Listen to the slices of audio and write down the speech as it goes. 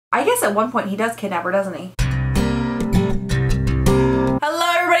I guess at one point he does kidnap her, doesn't he?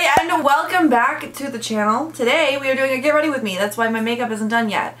 Hello everybody and welcome back to the channel. Today we are doing a get ready with me. That's why my makeup isn't done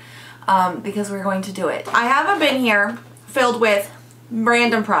yet, because we're going to do it. I have a bin here filled with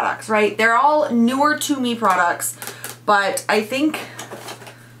random products, right? They're all newer to me products, but I think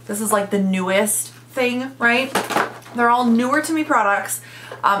this is like the newest thing, right? They're all newer to me products.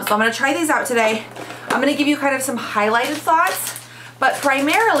 So I'm gonna try these out today. I'm gonna give you kind of some highlighted thoughts, but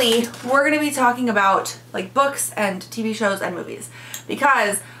primarily we're gonna be talking about like books and TV shows and movies,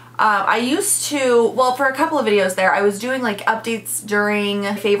 because I used to, well, for a couple of videos there, I was doing like updates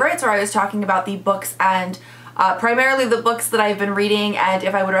during favorites, where I was talking about the books and primarily the books that I've been reading and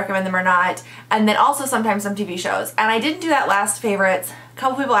if I would recommend them or not, and then also sometimes some TV shows. And I didn't do that last favorites. A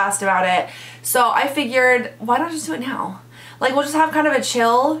couple people asked about it, so I figured, why not just do it now? Like, we'll just have kind of a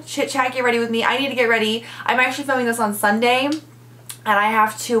chill chit chat, get ready with me. I need to get ready. I'm actually filming this on Sunday, and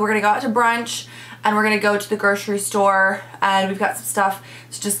we're gonna go out to brunch, and we're gonna go to the grocery store, and we've got some stuff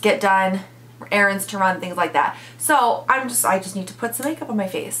to just get done, errands to run, things like that. So I just need to put some makeup on my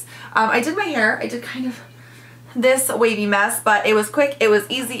face. I did my hair. I did kind of this wavy mess, but it was quick, it was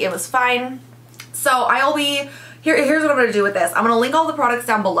easy, it was fine. So here's what I'm gonna do with this. I'm gonna link all the products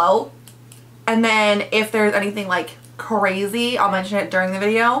down below, and then if there's anything like crazy, I'll mention it during the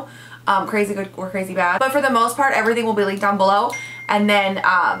video. Crazy good or crazy bad. But for the most part, everything will be linked down below, and then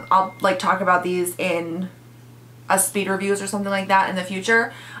I'll like talk about these in a speed reviews or something like that in the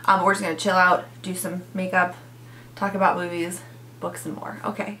future. We're just gonna chill out, do some makeup, talk about movies, books, and more.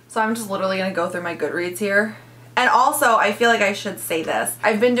 Okay, so I'm just literally gonna go through my Goodreads here. And also, I feel like I should say this.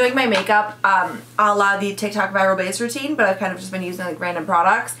 I've been doing my makeup a la the TikTok viral base routine, but I've kind of just been using like random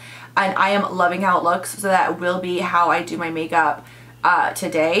products, and I am loving how it looks, so that will be how I do my makeup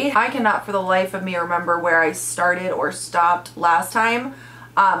today. I cannot for the life of me remember where I started or stopped last time,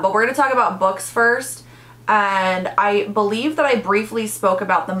 but we're gonna talk about books first. And I believe that I briefly spoke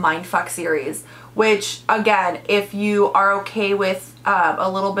about the Mindfuck series, which again, if you are okay with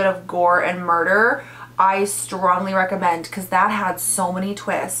a little bit of gore and murder, I strongly recommend, because that had so many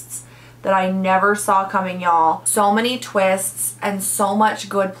twists that I never saw coming, y'all. So many twists and so much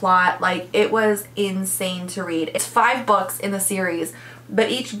good plot. Like, it was insane to read. It's 5 books in the series, but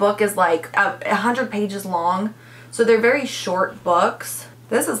each book is like 100 pages long, so they're very short books.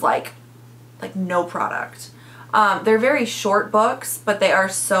 This is like no product. They're very short books, but they are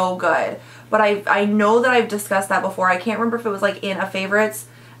so good. But I know that I've discussed that before. I can't remember if it was like in a favorites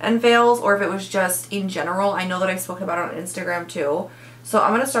and fails or if it was just in general. I know that I've spoken about it on Instagram too. So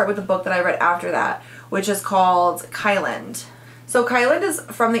I'm going to start with the book that I read after that, which is called Kyland. So Kyland is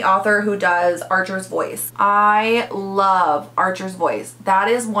from the author who does Archer's Voice. I love Archer's Voice. That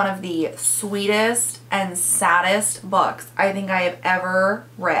is one of the sweetest and saddest books I think I have ever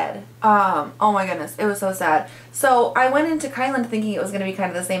read. Oh my goodness, it was so sad. So I went into Kyland thinking it was going to be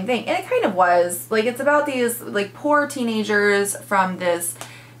kind of the same thing, and it kind of was. Like, it's about these like poor teenagers from this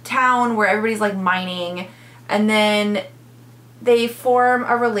town where everybody's like mining, and then they form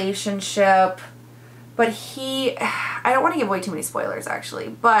a relationship, but I don't want to give away too many spoilers actually,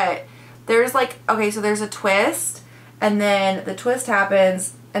 but there's like, okay, so there's a twist, and then the twist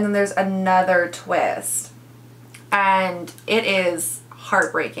happens, and then there's another twist, and it is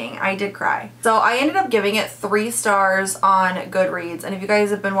heartbreaking. I did cry. So I ended up giving it 3 stars on Goodreads, and if you guys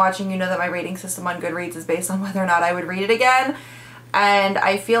have been watching, you know that my rating system on Goodreads is based on whether or not I would read it again. And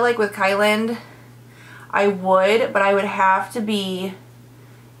I feel like with Kyland, I would, but I would have to be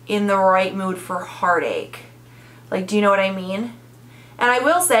in the right mood for heartache. Like, do you know what I mean? And I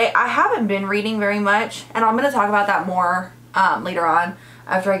will say, I haven't been reading very much, and I'm going to talk about that more later on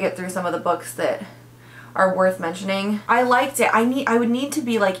after I get through some of the books that are worth mentioning. I liked it. I would need to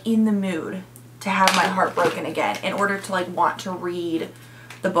be like in the mood to have my heart broken again in order to like want to read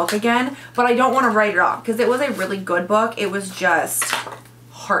the book again, but I don't want to write it off because it was a really good book. It was just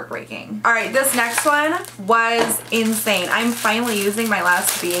heartbreaking. All right, this next one was insane. I'm finally using my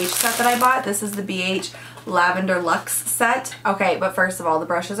last BH set that I bought. This is the BH Lavender Luxe set. Okay, but first of all, the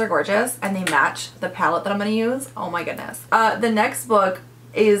brushes are gorgeous and they match the palette that I'm going to use. Oh my goodness. The next book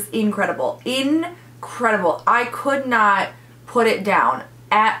is incredible. Incredible. I could not put it down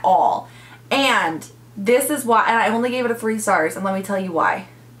at all. And this is why, and I only gave it a 3 stars, and let me tell you why.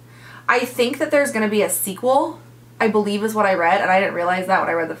 I think that there's going to be a sequel, I believe is what I read, and I didn't realize that when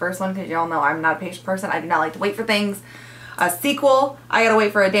I read the first one, because y'all know I'm not a patient person. I do not like to wait for things. A sequel, I gotta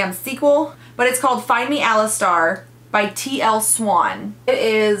wait for a damn sequel. But it's called Find Me Alistar by T.L. Swan. It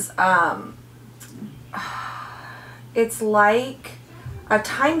is, it's like a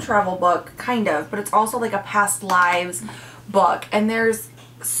time travel book, kind of, but it's also like a past lives book. And there's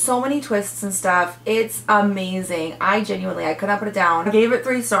so many twists and stuff. It's amazing. I could not put it down. I gave it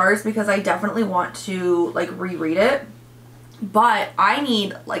 3 stars because I definitely want to like reread it, but I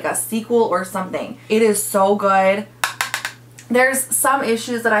need like a sequel or something. It is so good. There's some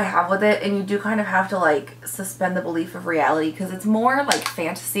issues that I have with it, and you do kind of have to like suspend the belief of reality because it's more like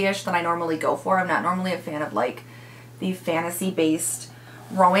fantasy-ish than I normally go for. I'm not normally a fan of like the fantasy-based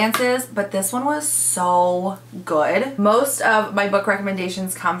romances, but this one was so good. Most of my book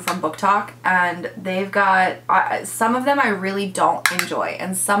recommendations come from BookTok, and they've got some of them I really don't enjoy,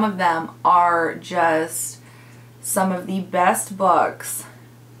 and some of them are just some of the best books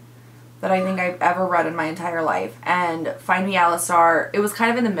that I think I've ever read in my entire life. And Find Me Alistar, it was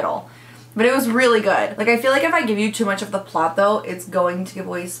kind of in the middle, but it was really good. Like, I feel like if I give you too much of the plot though, it's going to give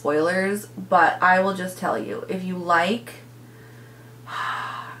away spoilers, but I will just tell you, if you like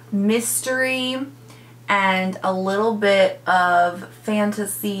mystery and a little bit of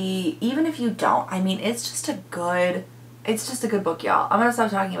fantasy, even if you don't, I mean, it's just a good book, y'all. I'm gonna stop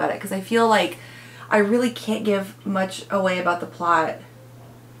talking about it because I feel like I really can't give much away about the plot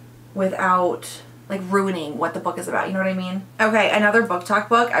without like ruining what the book is about, you know what I mean? Okay, another BookTok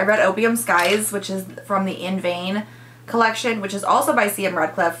book. I read Opium Skies, which is from the In Vain collection, which is also by C.M.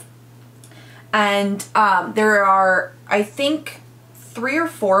 Radcliffe. And there are, I think, 3 or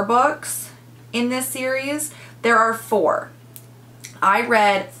 4 books in this series. There are 4. I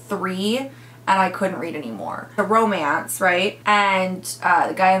read 3 and I couldn't read anymore. The romance, right? And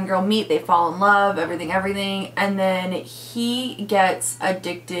the guy and girl meet, they fall in love, everything, and then he gets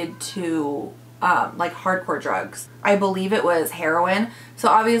addicted to like hardcore drugs. I believe it was heroin. So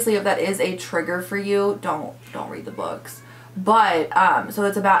obviously if that is a trigger for you, don't read the books. But so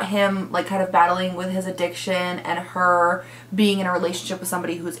it's about him like kind of battling with his addiction and her being in a relationship with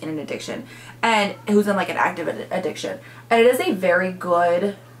somebody who's in an addiction and who's in like an active addiction. And it is a very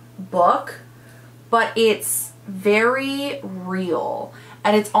good book, but it's very real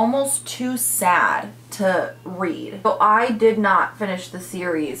and it's almost too sad to read. So I did not finish the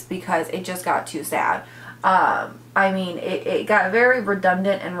series because it just got too sad. I mean, it got very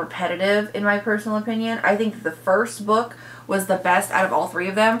redundant and repetitive in my personal opinion. I think that the first book was the best out of all 3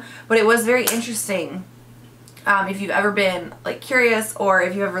 of them, but it was very interesting. If you've ever been like curious, or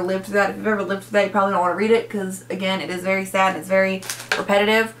if you've ever lived through that, you probably don't want to read it because again, it is very sad and it's very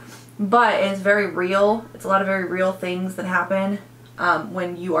repetitive, but it's very real. It's a lot of very real things that happen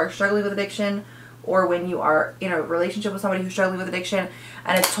when you are struggling with addiction or when you are in a relationship with somebody who's struggling with addiction,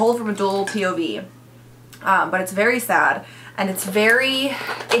 and it's told from a dual POV. But it's very sad and it's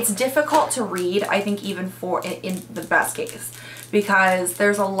difficult to read, I think, even in the best case, because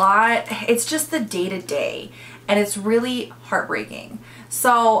there's a lot, it's just the day-to-day and it's really heartbreaking.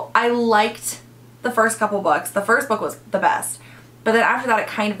 So I liked the first couple books. The first book was the best, but then after that it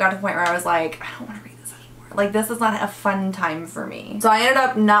kind of got to the point where I was like, I don't want to read this anymore. Like, this is not a fun time for me. So I ended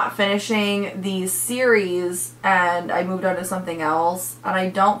up not finishing the series and I moved on to something else, and I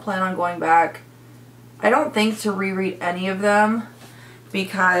don't plan on going back, I don't think, to reread any of them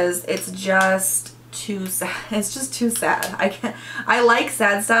because it's just too sad. It's just too sad. I like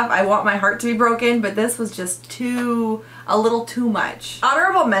sad stuff. I want my heart to be broken, but this was just a little too much.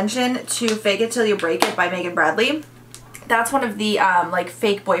 Honorable mention to Fake It Till You Break It by Megan Bradley. That's one of the like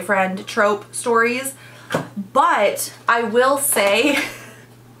fake boyfriend trope stories, but I will say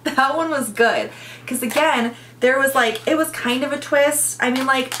that one was good because again, there was like, it was kind of a twist. I mean,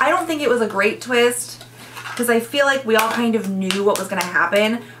 like, I don't think it was a great twist because I feel like we all kind of knew what was going to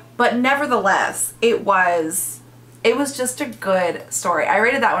happen, but nevertheless, it was just a good story. I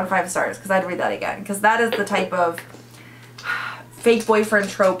rated that one 5 stars because I'd read that again because that is the type of fake boyfriend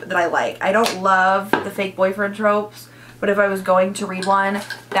trope that I like. I don't love the fake boyfriend tropes, but if I was going to read one,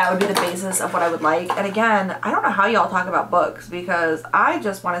 that would be the basis of what I would like. And again, I don't know how y'all talk about books because I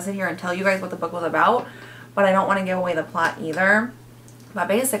just want to sit here and tell you guys what the book was about, but I don't want to give away the plot either. But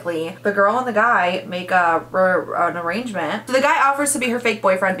basically, the girl and the guy make an arrangement. So the guy offers to be her fake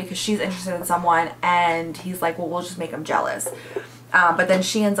boyfriend because she's interested in someone, and he's like, well, we'll just make him jealous. But then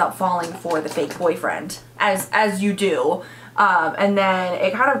she ends up falling for the fake boyfriend, as you do. And then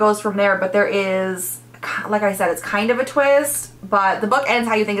it kind of goes from there, but there is, like I said, it's kind of a twist, but the book ends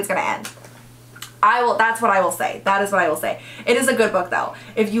how you think it's going to end. That's what I will say. That is what I will say. It is a good book, though.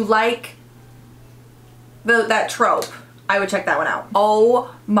 If you like that trope, I would check that one out.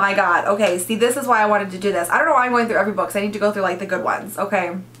 Oh my god. Okay, see, this is why I wanted to do this. I don't know why I'm going through every book, so I need to go through like the good ones,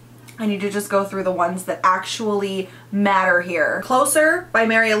 okay? I need to just go through the ones that actually matter here. Closer by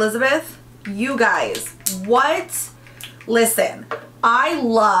Mary Elizabeth. You guys, what? Listen, I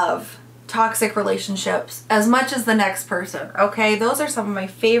love toxic relationships as much as the next person, okay? Those are some of my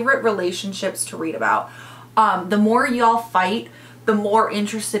favorite relationships to read about. The more y'all fight, the more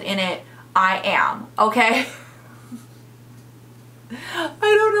interested in it I am, okay? I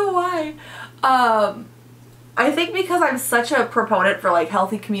don't know why. I think because I'm such a proponent for like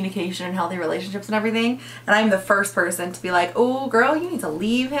healthy communication and healthy relationships and everything, and I'm the first person to be like, oh girl, you need to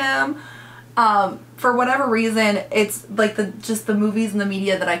leave him. For whatever reason, it's like just the movies and the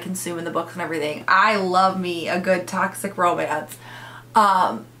media that I consume and the books and everything. I love me a good toxic romance.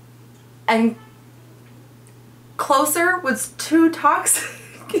 And Closer was too toxic.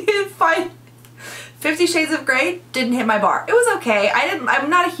 50 Shades of Grey didn't hit my bar. It was okay. I'm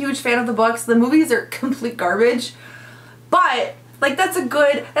not a huge fan of the books. The movies are complete garbage. But like that's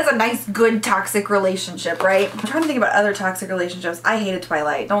a nice good toxic relationship, right? I'm trying to think about other toxic relationships. I hated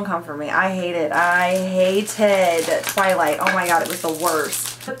Twilight. Don't come for me. I hated Twilight. Oh my god, it was the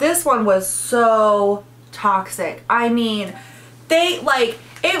worst. But this one was so toxic. I mean,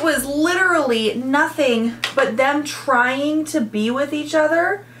 it was literally nothing but them trying to be with each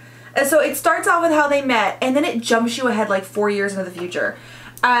other. And so it starts off with how they met, and then it jumps you ahead like 4 years into the future.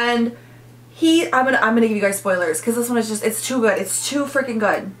 And I'm gonna give you guys spoilers because this one is just, it's too good. It's too freaking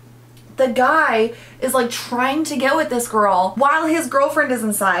good. The guy is like trying to get with this girl while his girlfriend is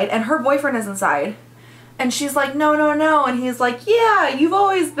inside and her boyfriend is inside. And she's like, no, no, no. And he's like, yeah, you've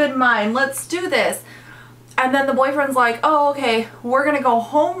always been mine. Let's do this. And then the boyfriend's like, oh, okay, we're gonna go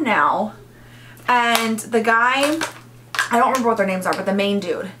home now. And the guy, I don't remember what their names are, but the main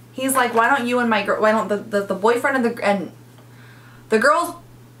dude, he's like, why don't you and my girl, why don't the boyfriend and the girl's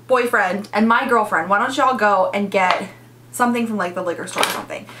boyfriend and my girlfriend, why don't y'all go and get something from like the liquor store or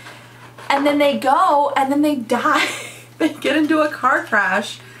something? And then they go and then they die. They get into a car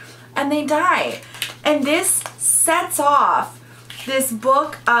crash and they die. And this sets off this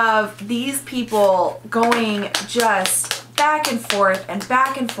book of these people going just back and forth and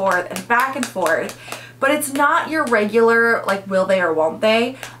back and forth and back and forth. But it's not your regular, like, will they or won't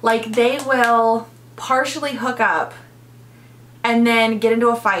they? Like, they will partially hook up and then get into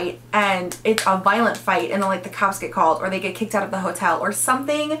a fight, and it's a violent fight, and then, like, the cops get called, or they get kicked out of the hotel, or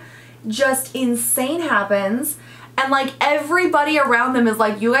something just insane happens, and, like, everybody around them is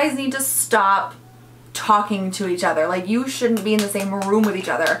like, you guys need to stop talking to each other. Like, you shouldn't be in the same room with each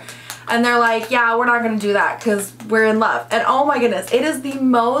other. And they're like, yeah, we're not gonna do that because we're in love. And oh my goodness, it is the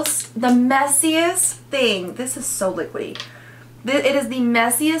messiest thing. This is so liquidy. It is the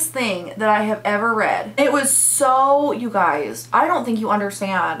messiest thing that I have ever read. It was so, you guys, I don't think you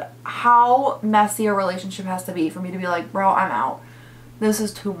understand how messy a relationship has to be for me to be like, bro, I'm out. This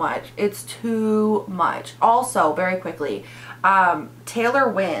is too much. It's too much. Also, very quickly, Taylor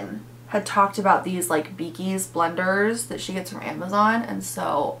Wynn had talked about these like Beaky's blenders that she gets from Amazon, and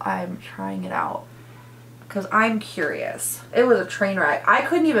so I'm trying it out because I'm curious. It was a train wreck. I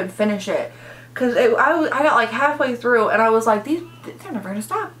couldn't even finish it because I got like halfway through and I was like, they're never gonna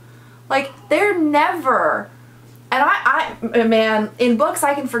stop. Like, they're never. And man, in books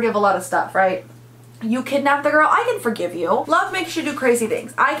I can forgive a lot of stuff, right? You kidnap the girl, I can forgive you. Love makes you do crazy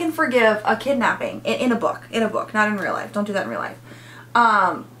things. I can forgive a kidnapping in a book, not in real life. Don't do that in real life.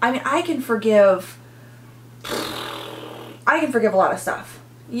 I mean, I can forgive a lot of stuff.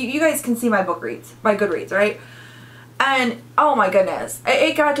 You guys can see my my Goodreads, right? And oh my goodness,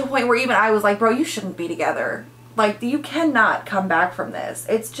 it got to a point where even I was like, bro, you shouldn't be together. Like, you cannot come back from this.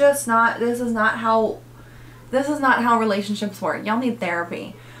 It's just not, this is not how relationships work. Y'all need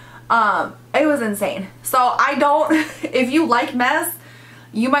therapy. It was insane. So if you like mess,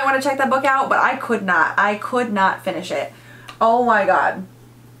 you might want to check that book out, but I could not finish it. Oh my god.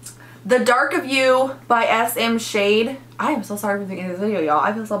 The Dark of You by S.M. Shade. I am so sorry for making this video, y'all.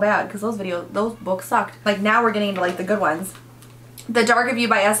 I feel so bad because those books sucked. Like, now we're getting into like the good ones. The Dark of You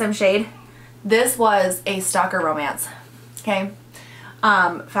by S.M. Shade. This was a stalker romance. Okay.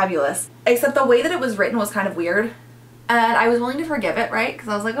 Fabulous. Except the way that it was written was kind of weird. And I was willing to forgive it, right? Because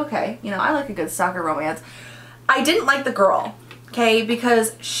I was like, okay, you know, I like a good stalker romance. I didn't like the girl, okay?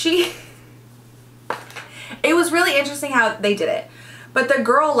 Because it was really interesting how they did it. But the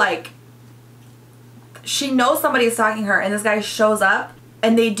girl, like, she knows somebody is stalking her and this guy shows up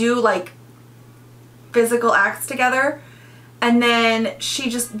and they do, like, physical acts together. And then she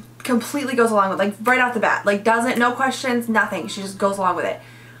just completely goes along with it, like, right off the bat. Like, no questions, nothing. She just goes along with it.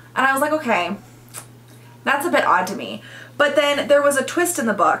 And I was like, okay, that's a bit odd to me. But then there was a twist in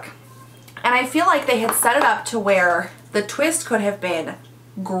the book. And I feel like they had set it up to where the twist could have been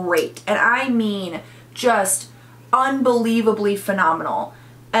great. And I mean just unbelievably phenomenal.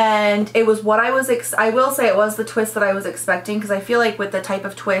 And it was what I was, I will say it was the twist that I was expecting, because I feel like with the type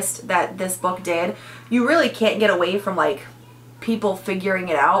of twist that this book did, you really can't get away from like people figuring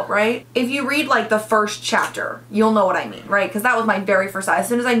it out, right? If you read like the first chapter, you'll know what I mean, right? Because that was my very first, as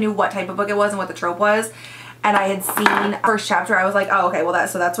soon as I knew what type of book it was and what the trope was, and I had seen first chapter, I was like, oh, okay, well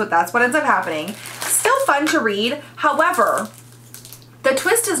that's what ends up happening. Still fun to read. However, the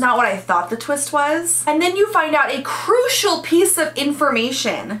twist is not what I thought the twist was. And then you find out a crucial piece of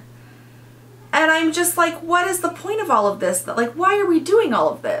information. And I'm just like, what is the point of all of this? Like, why are we doing all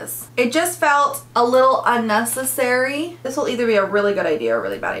of this? It just felt a little unnecessary. This will either be a really good idea or a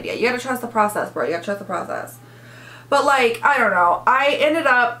really bad idea. You gotta trust the process, bro. You gotta trust the process. But like, I don't know. I ended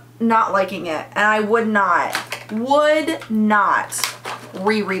up not liking it, and I would not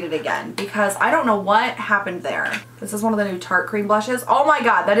reread it again, because I don't know what happened there. This is one of the new Tarte cream blushes. Oh my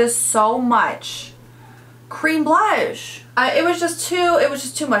god, that is so much cream blush. It was just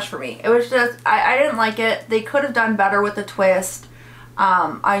too much for me. It was just, I didn't like it. They could have done better with the twist.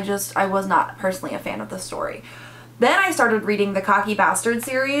 I was not personally a fan of the story. Then I started reading the Cocky Bastard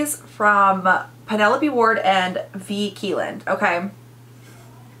series from Penelope Ward and V. Keeland. Okay.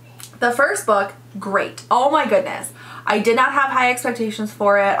 The first book, great. Oh my goodness. I did not have high expectations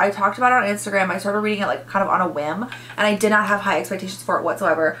for it. I talked about it on Instagram. I started reading it like kind of on a whim, and I did not have high expectations for it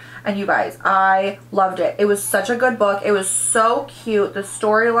whatsoever. And you guys, I loved it. It was such a good book. It was so cute. The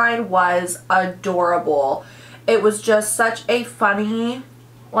storyline was adorable. It was just such a funny,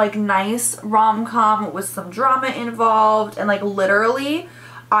 like nice rom-com with some drama involved, and like literally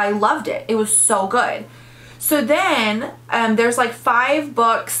I loved it. It was so good. So then there's like 5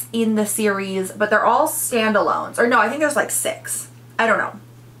 books in the series, but they're all standalones. Or no, I think there's like 6. I don't know.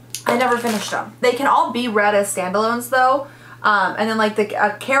 I never finished them. They can all be read as standalones though. And then like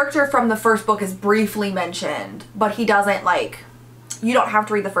a character from the first book is briefly mentioned, but he doesn't like, you don't have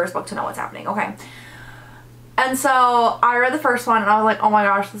to read the first book to know what's happening. Okay. And so I read the first one and I was like, oh my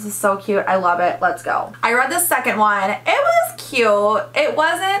gosh, this is so cute. I love it. Let's go. I read the second one. It was cute. It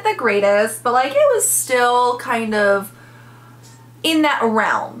wasn't the greatest, but like it was still kind of in that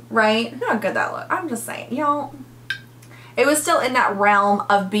realm, right? Look how good that looked. I'm just saying, you know, it was still in that realm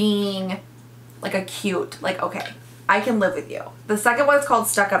of being like a cute, like, okay, I can live with you. The second one is called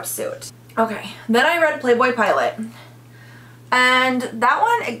Stuck Up Suit. Okay. Then I read Playboy Pilot. And that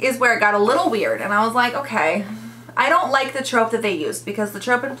one is where it got a little weird, and I was like, okay, I don't like the trope that they used, because the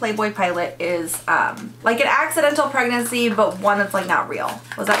trope in Playboy Pilot is like an accidental pregnancy, but one that's like not real.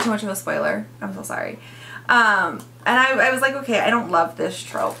 Was that too much of a spoiler? I'm so sorry. And I was like, okay, I don't love this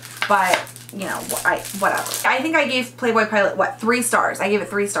trope, but you know, whatever. I think I gave Playboy Pilot, what, 3 stars? I gave it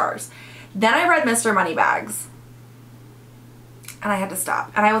 3 stars. Then I read Mr. Moneybags, and I had to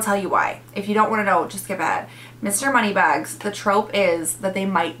stop, and I will tell you why. If you don't want to know, just skip ahead. Mr. Moneybags, the trope is that they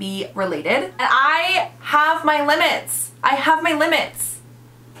might be related, and I have my limits. I have my limits.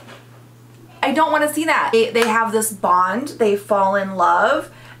 I don't want to see that. They have this bond, they fall in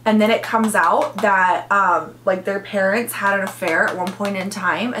love, and then it comes out that like their parents had an affair at one point in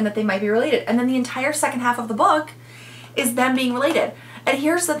time and that they might be related. And then the entire second half of the book is them being related. And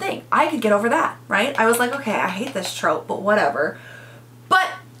here's the thing, I could get over that, right? I was like, okay, I hate this trope, but whatever. But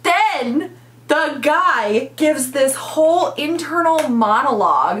then the guy gives this whole internal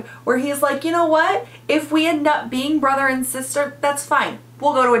monologue where he's like, you know what? If we end up being brother and sister, that's fine.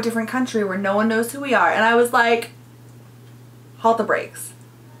 We'll go to a different country where no one knows who we are. And I was like, halt the brakes.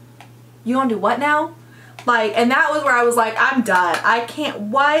 You gonna do what now? Like, and that was where I was like, I'm done. I can't,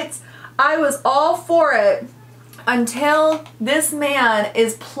 what? I was all for it until this man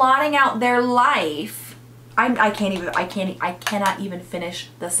is plotting out their life. I cannot even finish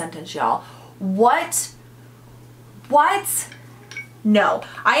the sentence, y'all. What? No.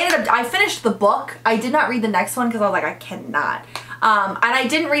 I finished the book. I did not read the next one because I was like, I cannot. And I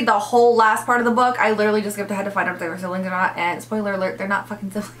didn't read the whole last part of the book. I literally just skipped ahead to find out if they were siblings or not. And spoiler alert, they're not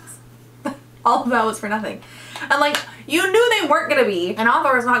fucking siblings. All of that was for nothing. And like, you knew they weren't going to be. An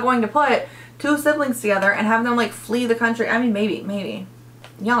author is not going to put 2 siblings together and have them like flee the country. I mean, maybe.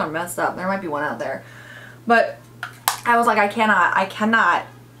 Y'all are messed up. There might be one out there. But I was like, I cannot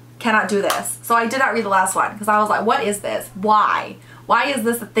do this. So I did not read the last one because I was like, what is this? Why is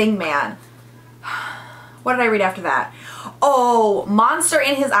this a thing, man? What did I read after that? Oh, Monster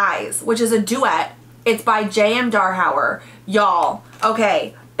in His Eyes, which is a duet. It's by J.M. Darhauer. Y'all,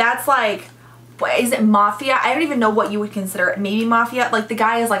 okay, that's like, is it mafia? I don't even know what you would consider it. Maybe mafia. Like the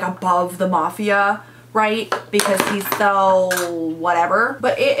guy is like above the mafia, right? Because he's so whatever.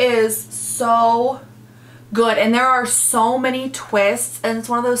 But it is so good, and there are so many twists, and it's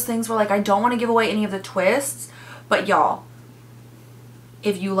one of those things where like I don't want to give away any of the twists, but y'all,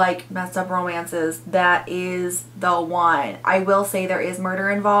 if you like messed up romances, that is the one. I will say there is murder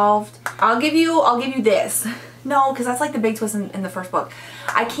involved. I'll give you this. No, because that's like the big twist in the first book.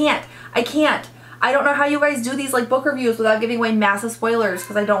 I can't. I don't know how you guys do these like book reviews without giving away massive spoilers,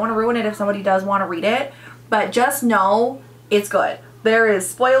 because I don't want to ruin it if somebody does want to read it. But just know it's good. There is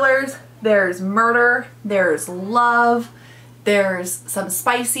spoilers, there's murder, there's love, there's some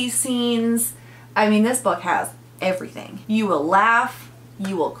spicy scenes. I mean, this book has everything. You will laugh.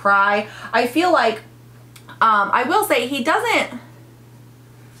 You will cry. I feel like, I will say he doesn't,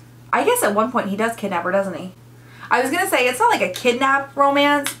 I guess at one point he does kidnap her, doesn't he? I was going to say it's not like a kidnap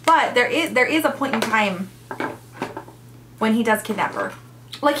romance, but there is a point in time when he does kidnap her.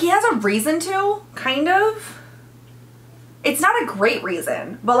 Like, he has a reason to, kind of. It's not a great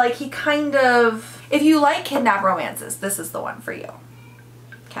reason, but like he kind of, if you like kidnap romances, this is the one for you.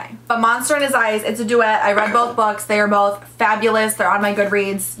 Okay. But Monster in His Eyes, it's a duet. I read both books. They are both fabulous. They're on my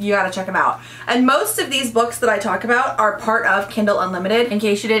Goodreads. You gotta check them out. And most of these books that I talk about are part of Kindle Unlimited, in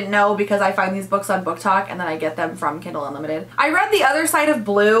case you didn't know, because I find these books on BookTok and then I get them from Kindle Unlimited. I read The Other Side of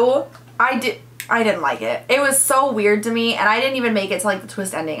Blue. I didn't like it. It was so weird to me, and I didn't even make it to like the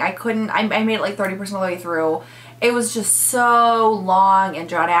twist ending. I made it like 30% of the way through. It was just so long and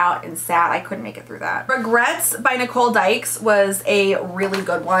drawn out and sad. I couldn't make it through that. Regrets by Nicole Dykes was a really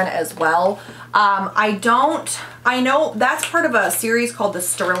good one as well. I know that's part of a series called The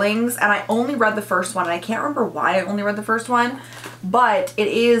Sterlings, and I only read the first one, and I can't remember why I only read the first one, but it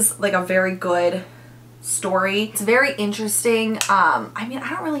is like a very good story. It's very interesting. I mean, I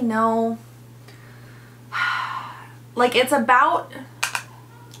don't really know. Like, it's about,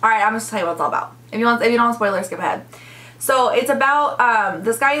 all right, I'm just tell you what it's all about. If you don't want spoilers, skip ahead. So it's about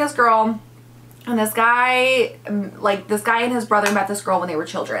this guy and this girl, and this guy and his brother met this girl when they were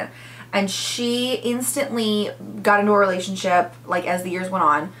children, and she instantly got into a relationship, like as the years went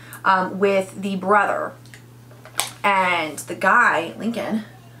on, with the brother. And the guy, Lincoln,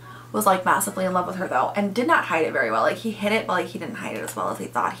 was like massively in love with her though, and did not hide it very well. Like, he hid it, but like he didn't hide it as well as he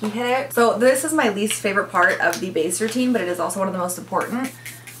thought he hid it. So this is my least favorite part of the base routine, but it is also one of the most important.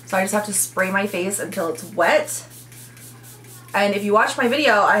 So I just have to spray my face until it's wet. And if you watched my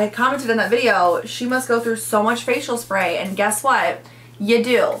video, I had commented in that video, she must go through so much facial spray, and guess what? You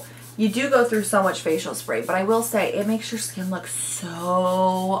do. You do go through so much facial spray, but I will say it makes your skin look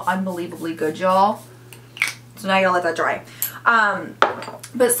so unbelievably good, y'all. So now you gotta let that dry.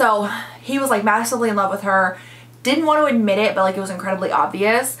 But so he was like massively in love with her, didn't want to admit it, but like it was incredibly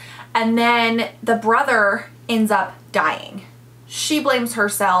obvious. And then the brother ends up dying. She blames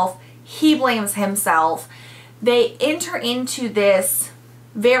herself, he blames himself. They enter into this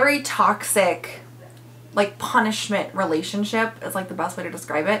very toxic, like, punishment relationship is like the best way to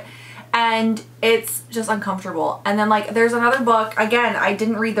describe it. And it's just uncomfortable. And then like there's another book, again, I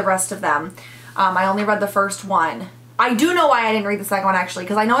didn't read the rest of them. I only read the first one. I do know why I didn't read the second one, actually,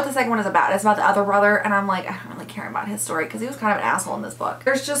 because I know what the second one is about. It's about the other brother, and I'm like, I don't really care about his story because he was kind of an asshole in this book.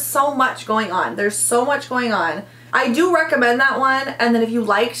 There's just so much going on. There's so much going on. I do recommend that one, and then if you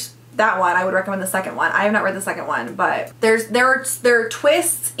liked that one, I would recommend the second one. I have not read the second one, but there are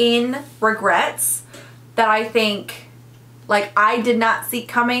twists in Regrets that I think, like, I did not see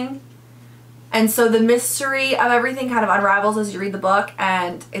coming. And so the mystery of everything kind of unravels as you read the book,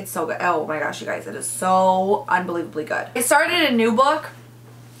 and it's so good. Oh my gosh, you guys, it is so unbelievably good. I started a new book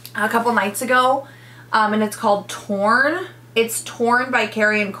a couple nights ago, and it's called Torn. It's Torn by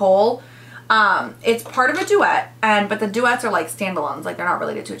Carrie and Cole. It's part of a duet, but the duets are like standalones, like they're not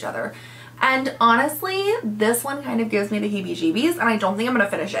related to each other. And honestly, this one kind of gives me the heebie-jeebies, and I don't think I'm gonna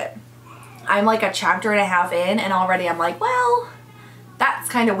finish it. I'm like a chapter and a half in, and already I'm like, well, that's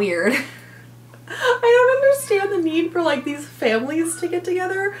kind of weird. I don't understand the need for like these families to get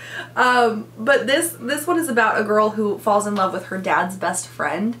together. But this one is about a girl who falls in love with her dad's best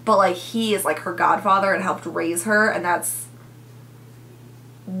friend, but like he is like her godfather and helped raise her, and that's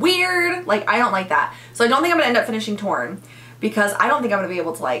weird. Like, I don't like that. So I don't think I'm gonna end up finishing Torn, because I don't think I'm gonna be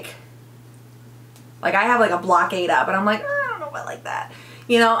able to like I have like a blockade up, and I'm like, I don't know if I like that.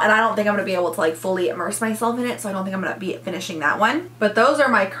 You know, and I don't think I'm going to be able to like fully immerse myself in it, so I don't think I'm going to be finishing that one. But those are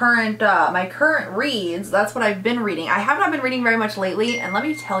my current reads. That's what I've been reading. I have not been reading very much lately, and let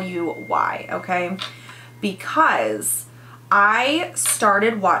me tell you why, okay? Because I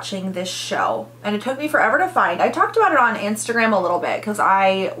started watching this show, and it took me forever to find. I talked about it on Instagram a little bit, because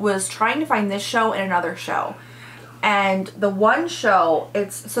I was trying to find this show and another show. And the one show,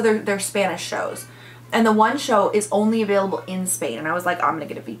 so they're Spanish shows. And the one show is only available in Spain. And I was like, I'm going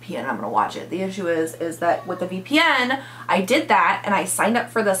to get a VPN and I'm going to watch it. The issue is that with the VPN, I did that and I signed up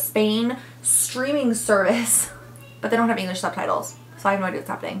for the Spain streaming service, but they don't have English subtitles. so I have no idea what's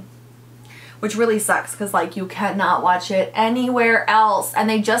happening. Which really sucks because like you cannot watch it anywhere else. And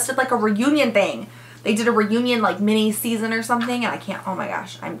they just did like a reunion thing. They did a reunion like mini season or something, and I can't, oh my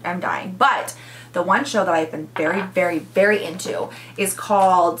gosh, I'm dying. But the one show that I've been very, very, very into is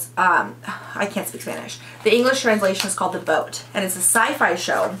called, I can't speak Spanish. The English translation is called The Boat, and it's a sci-fi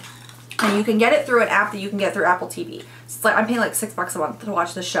show. And you can get it through an app that you can get through Apple TV. It's like, I'm paying like $6 a month to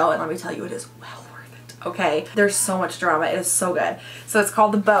watch the show, and let me tell you, it is well worth it, okay? There's so much drama, it is so good. So it's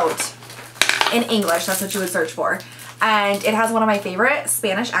called The Boat in English, that's what you would search for. And it has one of my favorite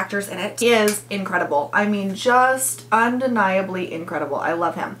Spanish actors in it. He is incredible. I mean, just undeniably incredible. I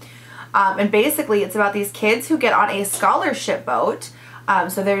love him. And basically it's about these kids who get on a scholarship boat.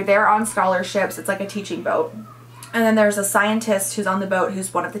 So they're there on scholarships. It's like a teaching boat. And then there's a scientist who's on the boat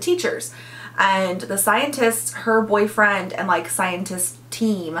who's one of the teachers. And the scientist, her boyfriend, and like scientist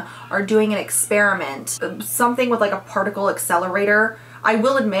team are doing an experiment. Something with like a particle accelerator. I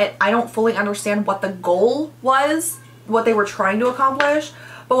will admit, I don't fully understand what the goal was, what they were trying to accomplish,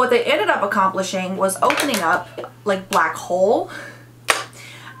 but what they ended up accomplishing was opening up like black hole,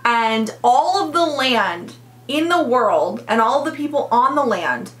 and all of the land in the world and all of the people on the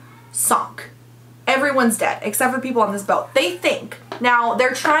land sunk. Everyone's dead except for people on this boat. They think. Now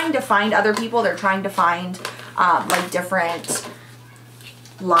they're trying to find other people. They're trying to find like different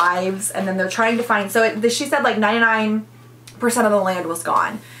lives, and then they're trying to find, so she said like 99% of the land was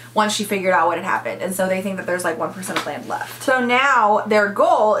gone once she figured out what had happened, and so they think that there's like 1% of land left. So now their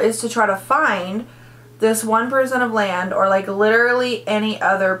goal is to try to find this 1% of land, or like literally any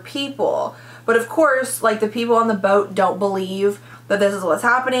other people. But of course, like the people on the boat don't believe that this is what's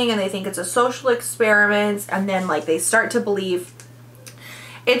happening, and they think it's a social experiment, and then like they start to believe.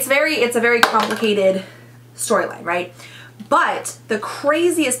 It's a very complicated storyline, right? But the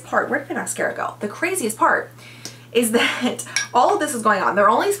craziest part, where did my mascara go? The craziest part is that all of this is going on. They're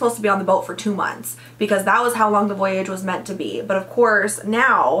only supposed to be on the boat for 2 months because that was how long the voyage was meant to be. But of course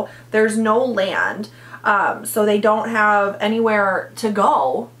now there's no land, so they don't have anywhere to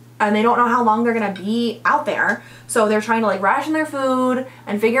go, and they don't know how long they're gonna be out there. So they're trying to like ration their food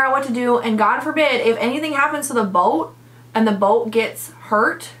and figure out what to do, and God forbid if anything happens to the boat and the boat gets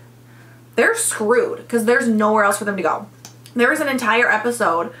hurt, they're screwed because there's nowhere else for them to go. There was an entire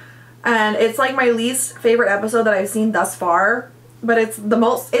episode, and it's like my least favorite episode that I've seen thus far, but it's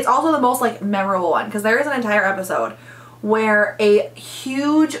also the most like memorable one, because there is an entire episode where a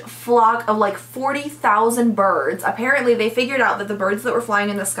huge flock of like 40,000 birds, apparently they figured out that the birds that were flying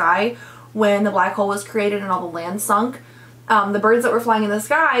in the sky when the black hole was created and all the land sunk, the birds that were flying in the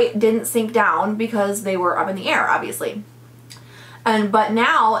sky didn't sink down because they were up in the air, obviously. But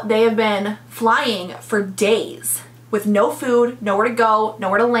now they have been flying for days with no food, nowhere to go,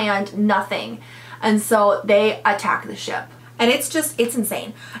 nowhere to land, nothing. And so they attack the ship. And it's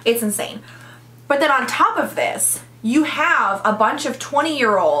insane. It's insane. But then on top of this, you have a bunch of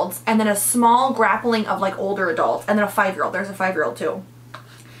 20-year-olds and then a small grappling of like older adults, and then a 5-year-old. There's a 5-year-old too.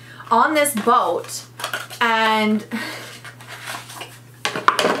 On this boat, and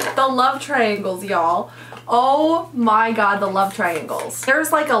the love triangles, y'all. Oh my God, the love triangles.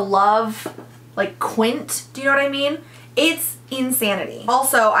 There's like a love, like quint, do you know what I mean? It's insanity.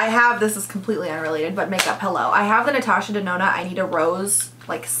 Also, I have, this is completely unrelated, but makeup, hello. I have the Natasha Denona I Need a Rose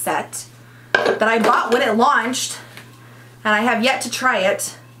like set that I bought when it launched, and I have yet to try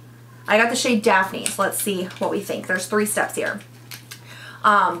it. I got the shade Daphne, so let's see what we think. There's 3 steps here.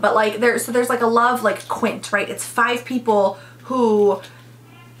 But like there's like a love like quint, right? It's 5 people who,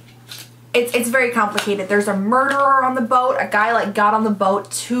 it's very complicated. There's a murderer on the boat. A guy like got on the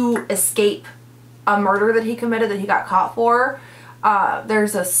boat to escape a murder that he committed that he got caught for.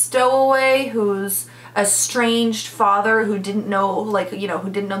 There's a stowaway whose estranged father who didn't know, like, you know, who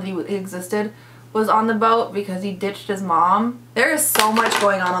didn't know that he existed, was on the boat because he ditched his mom. There is so much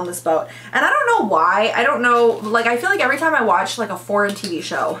going on this boat. And I don't know why. I don't know, like, I feel like every time I watch like a foreign TV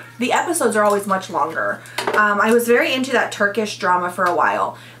show, the episodes are always much longer. I was very into that Turkish drama for a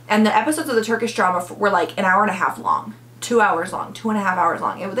while, and the episodes of the Turkish drama were like an hour and a half long. 2 hours long, 2.5 hours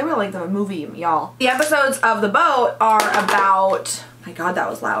long. They were like the movie, y'all. The episodes of The Boat are about, my God, that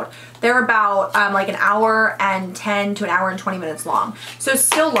was loud. They're about like an hour and 10 to an hour and 20 minutes long. So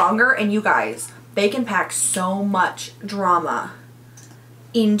still longer, and you guys, they can pack so much drama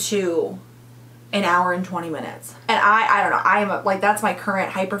into an hour and 20 minutes. And I don't know, I am like, that's my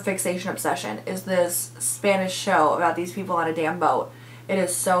current hyperfixation obsession, is this Spanish show about these people on a damn boat. It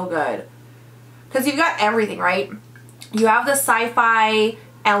is so good. Because you've got everything, right? You have the sci-fi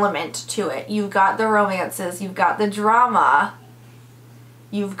element to it. You've got the romances. You've got the drama.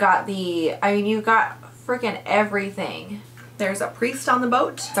 You've got the, I mean, you've got freaking everything. there's a priest on the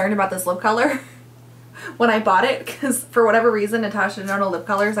boat. Learned about this lip color when I bought it because for whatever reason Natasha didn't know lip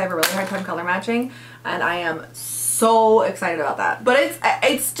colors. I have a really hard time color matching and I am so excited about that. But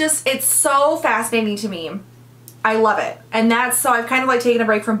it's so fascinating to me. I love it. And that's, so I've kind of like taken a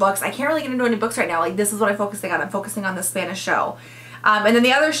break from books. I can't really get into any books right now. Like this is what I'm focusing on. I'm focusing on the Spanish show. And then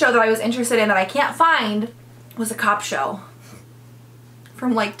the other show that I was interested in that I can't find was a cop show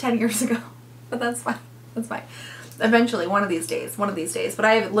from like 10 years ago. But that's fine. That's fine. Eventually, one of these days. But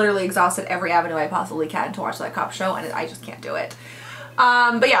I have literally exhausted every avenue I possibly can to watch that cop show and I just can't do it.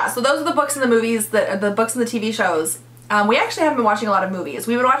 But yeah, so those are the books and the movies, the books and the TV shows. We actually haven't been watching a lot of movies.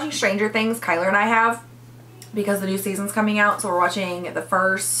 We've been watching Stranger Things, Kyler and I have, because the new season's coming out. So we're watching the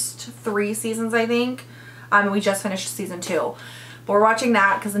first 3 seasons, I think. We just finished season 2. But we're watching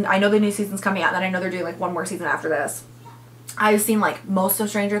that because I know the new season's coming out and then I know they're doing like one more season after this. I've seen like most of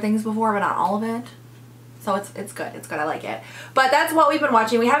Stranger Things before, but not all of it. So it's good. It's good. I like it. But that's what we've been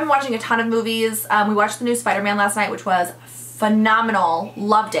watching. We have been watching a ton of movies. We watched the new Spider-Man last night, which was phenomenal.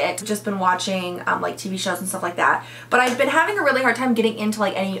 Loved it. Just been watching like TV shows and stuff like that. But I've been having a really hard time getting into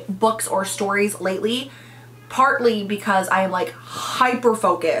like any books or stories lately. Partly because I am like hyper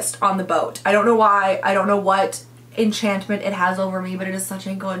focused on the boat. I don't know why. I don't know what enchantment it has over me, but it is such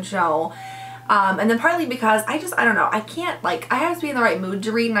a good show. And then partly because I don't know, I can't, like, I have to be in the right mood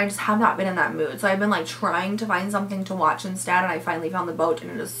to read and I just have not been in that mood. So I've been like trying to find something to watch instead and I finally found the boat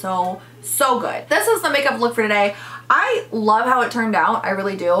and it is so, so good. This is the makeup look for today. I love how it turned out. I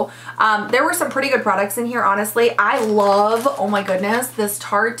really do. There were some pretty good products in here, honestly. I love, oh my goodness, this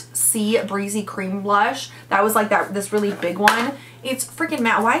Tarte Sea Breezy Cream Blush. That was like this really big one. It's freaking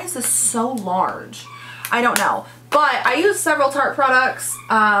matte. Why is this so large? I don't know. But I use several Tarte products.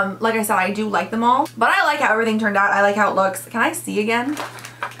 Like I said, I do like them all. But I like how everything turned out. I like how it looks. Can I see again?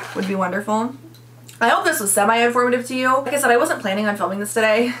 Would be wonderful. I hope this was semi-informative to you. Like I said, I wasn't planning on filming this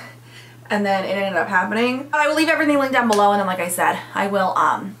today. And then it ended up happening. I will leave everything linked down below. And then like I said, I will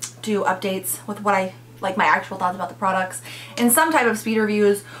do updates with what I like, my actual thoughts about the products in some type of speed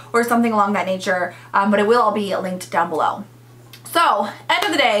reviews or something along that nature. But it will all be linked down below. So, end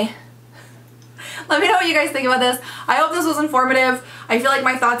of the day. Let me know what you guys think about this. I hope this was informative. I feel like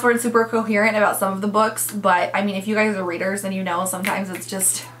my thoughts weren't super coherent about some of the books, but I mean, if you guys are readers, then you know sometimes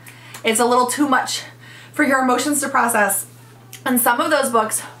it's a little too much for your emotions to process. And some of those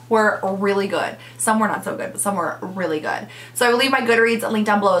books were really good. Some were not so good, but some were really good. So I will leave my Goodreads link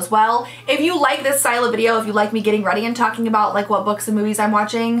down below as well. If you like this style of video, if you like me getting ready and talking about like what books and movies I'm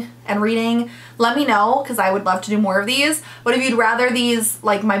watching and reading, let me know because I would love to do more of these. But if you'd rather these,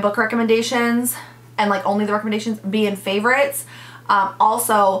 like my book recommendations and like only the recommendations be in favorites,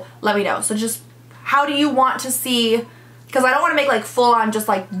 also let me know. So just how do you want to see, because I don't want to make like full on just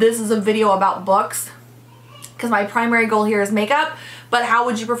like this is a video about books, because my primary goal here is makeup, but how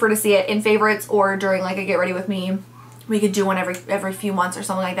would you prefer to see it, in favorites or during like a get ready with me? We could do one every few months or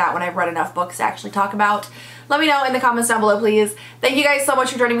something like that when I've read enough books to actually talk about. Let me know in the comments down below, please. Thank you guys so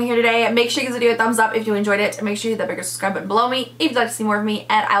much for joining me here today. Make sure you give this video a thumbs up if you enjoyed it, and make sure you hit that bigger subscribe button below me if you'd like to see more of me,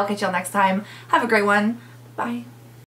 and I'll catch y'all next time. Have a great one. Bye.